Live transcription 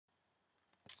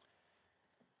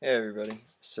Hey everybody,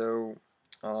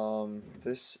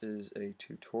 this is a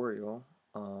tutorial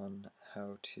on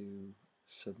how to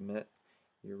submit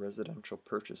your residential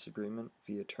purchase agreement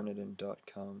via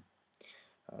Turnitin.com.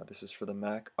 This is for the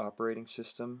Mac operating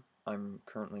system. I'm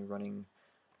currently running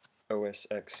OS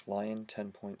X Lion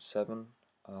 10.7,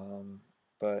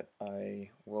 but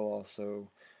I will also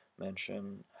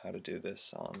mention how to do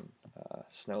this on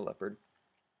Snow Leopard.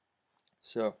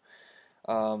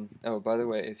 Oh, by the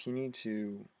way, if you need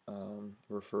to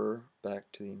refer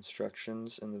back to the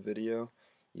instructions in the video,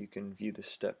 you can view the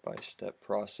step-by-step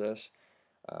process,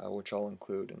 which I'll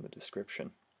include in the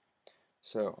description.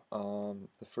 The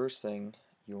first thing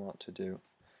you want to do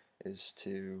is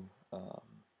to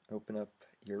open up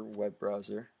your web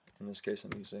browser. In this case,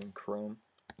 I'm using Chrome.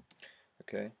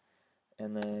 Okay,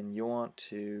 and then you want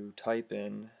to type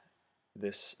in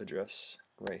this address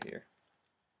right here.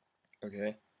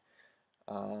 Okay.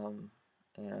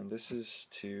 And this is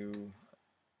to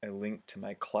a link to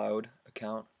my cloud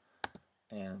account,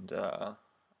 and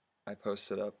I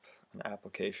posted up an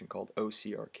application called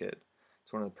OCR Kit.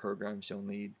 It's one of the programs you'll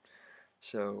need.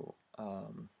 So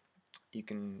you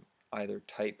can either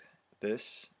type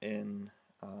this in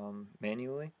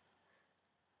manually,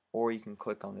 or you can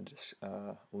click on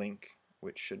the link,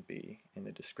 which should be in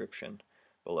the description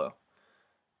below.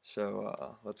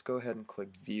 So let's go ahead and click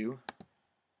View.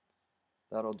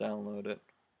 That'll download it.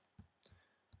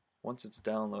 Once it's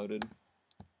downloaded,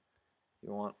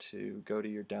 you want to go to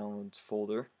your downloads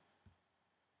folder,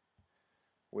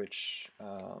 which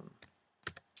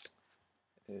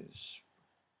is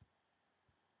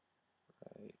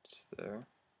right there.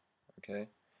 Okay,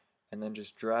 and then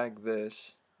just drag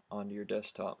this onto your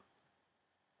desktop.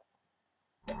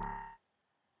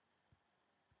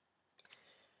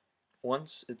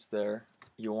 Once it's there,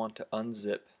 you'll want to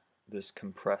unzip this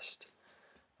compressed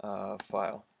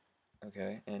file.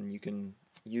 Okay, and you can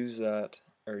use that,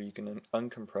 or you can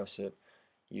uncompress it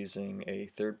using a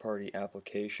third-party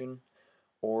application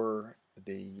or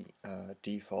the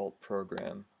default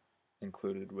program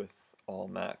included with all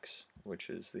Macs, which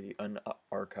is the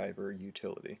Unarchiver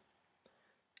utility.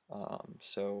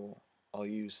 So I'll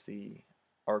use the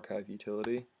archive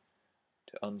utility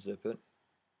to unzip it,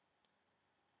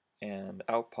 and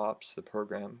out pops the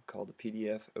program called the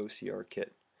PDF OCR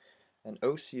Kit. And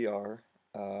OCR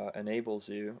enables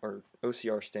you, or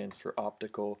OCR stands for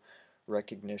Optical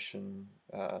Recognition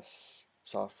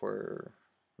Software.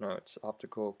 No, it's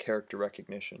Optical Character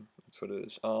Recognition. That's what it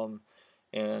is.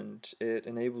 And it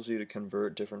enables you to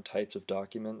convert different types of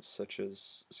documents, such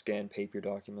as scanned paper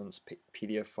documents,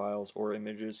 PDF files, or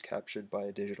images captured by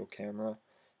a digital camera,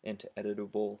 into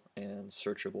editable and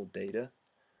searchable data.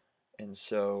 And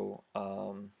so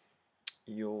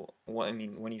when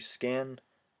you scan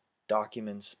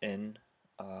documents in,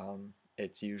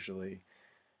 it's usually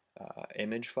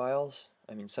image files.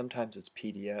 I mean, sometimes it's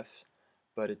PDF,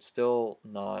 but it's still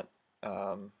not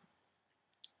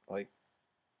like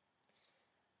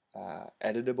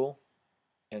editable,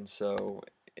 and so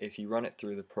if you run it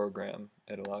through the program,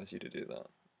 it allows you to do that.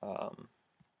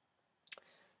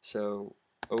 So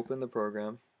open the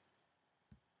program,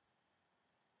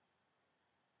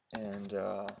 and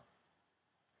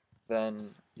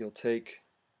then you'll take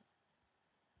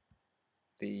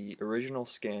the original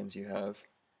scans you have,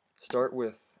 start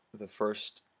with the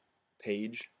first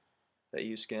page that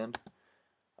you scanned,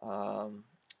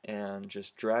 and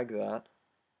just drag that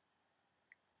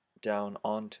down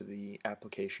onto the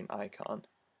application icon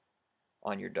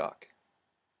on your dock.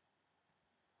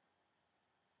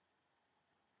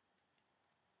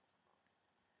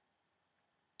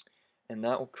 And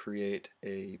that will create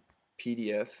a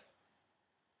PDF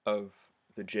of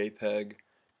the JPEG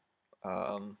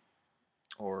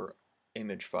or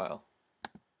image file.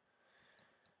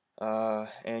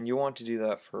 And you want to do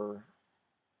that for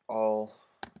all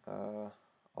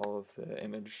of the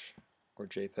image or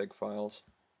JPEG files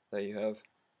that you have.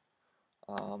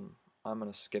 I'm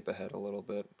going to skip ahead a little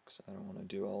bit because I don't want to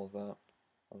do all of that,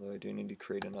 although I do need to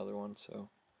create another one. So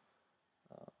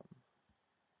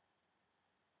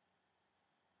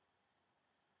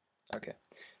okay,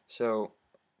 so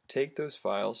take those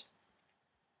files,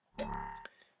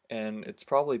 and it's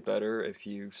probably better if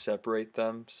you separate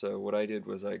them. So what I did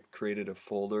was I created a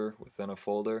folder within a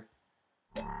folder.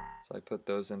 So I put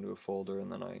those into a folder, and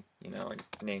then I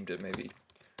named it maybe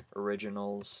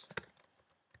originals,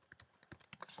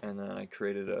 and then I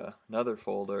created another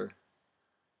folder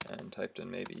and typed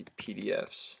in maybe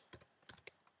PDFs.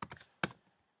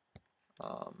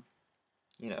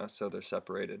 So they're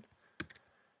separated,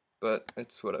 but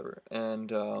it's whatever. And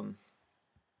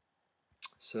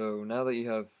so now that you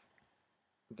have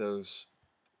those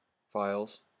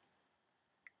files,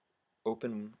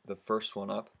 open the first one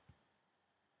up,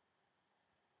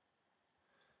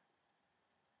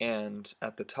 and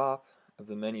at the top of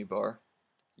the menu bar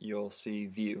you'll see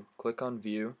View. Click on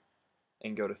View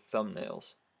and go to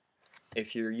Thumbnails.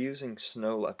 If you're using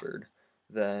Snow Leopard,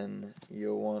 then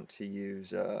you'll want to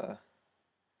use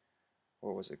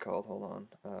what was it called? Hold on.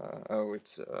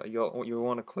 You'll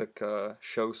want to click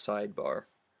Show Sidebar,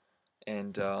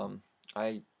 and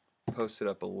I posted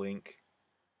up a link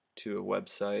to a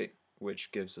website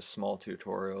which gives a small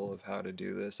tutorial of how to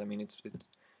do this. I mean, it's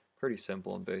pretty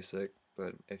simple and basic,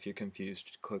 but if you're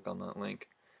confused, click on that link.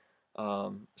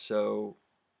 So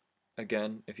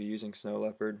again, if you're using Snow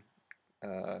Leopard,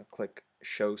 click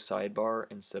Show Sidebar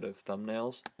instead of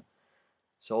Thumbnails.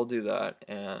 So I'll do that,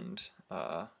 and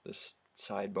this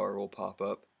sidebar will pop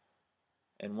up.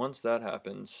 And once that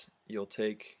happens, you'll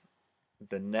take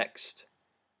the next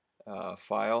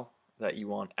file that you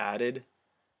want added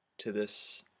to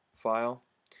this file.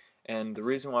 And the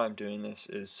reason why I'm doing this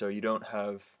is so you don't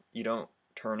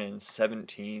turn in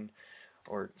 17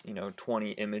 or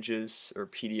 20 images or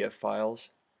PDF files.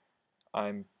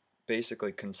 I'm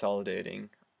basically consolidating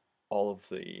all of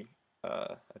the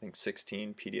I think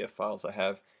 16 PDF files I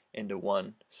have into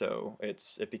one, so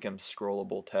it becomes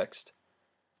scrollable text.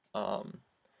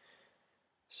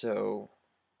 So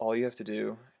all you have to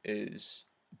do is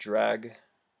drag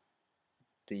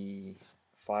the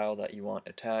file that you want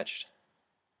attached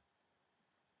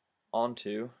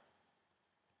onto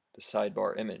the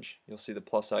sidebar image. You'll see the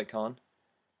plus icon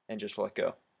and just let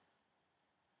go.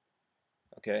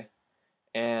 Okay,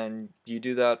 and you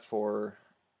do that for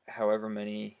however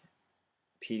many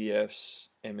PDFs,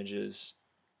 images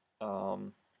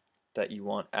that you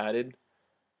want added,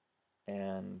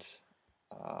 and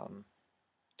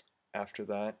after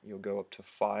that you'll go up to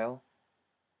File,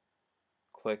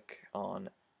 click on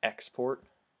Export,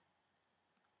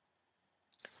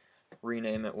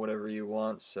 rename it whatever you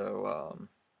want, so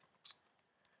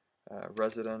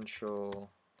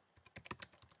residential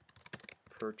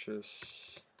purchase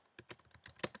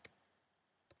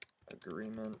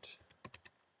agreement.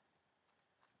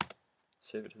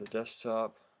 Save it to the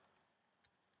desktop,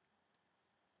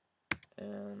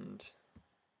 and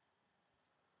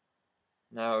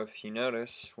now if you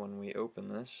notice when we open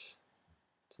this,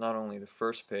 it's not only the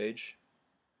first page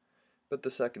but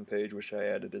the second page, which I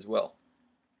added as well.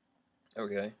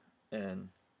 Okay, and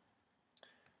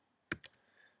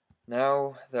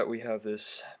now that we have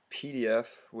this PDF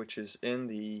which is in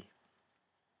the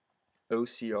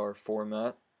OCR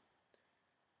format,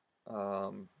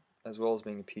 as well as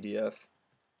being a PDF,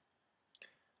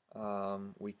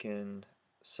 we can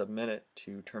submit it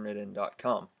to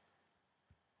Turnitin.com.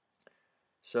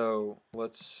 So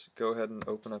let's go ahead and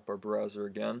open up our browser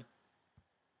again.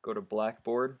 Go to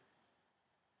Blackboard.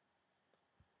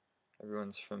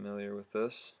 Everyone's familiar with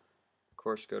this. Of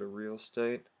course, go to Real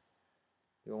Estate.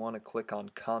 You'll want to click on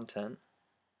Content,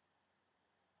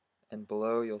 and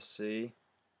below you'll see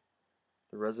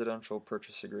the Residential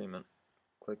Purchase Agreement.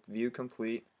 Click View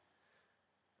Complete,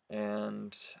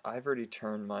 and I've already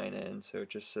turned mine in, so it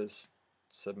just says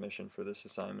submission for this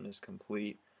assignment is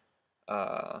complete.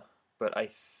 But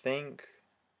I think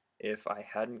if I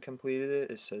hadn't completed it,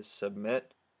 it says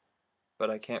submit, but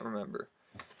I can't remember.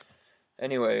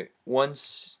 Anyway,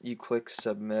 once you click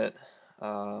submit,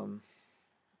 I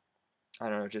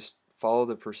don't know, just follow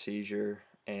the procedure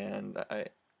and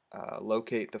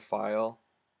locate the file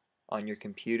on your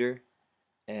computer,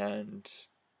 and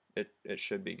it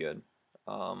should be good.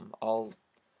 I'll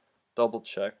double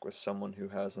check with someone who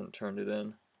hasn't turned it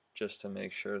in just to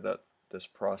make sure that this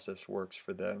process works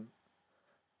for them.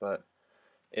 But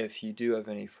if you do have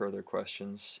any further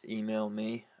questions, email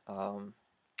me.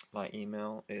 My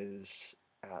email is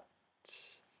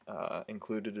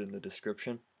included in the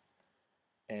description,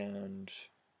 and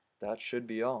that should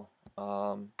be all.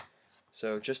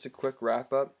 So just a quick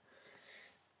wrap up.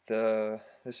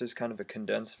 This is kind of a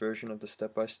condensed version of the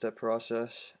step-by-step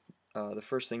process. The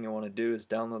first thing you want to do is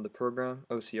download the program,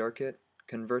 OCRKit,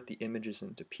 convert the images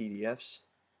into PDFs,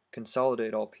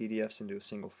 consolidate all PDFs into a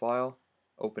single file,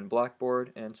 open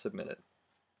Blackboard, and submit it.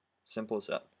 Simple as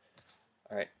that.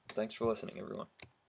 Alright, thanks for listening, everyone.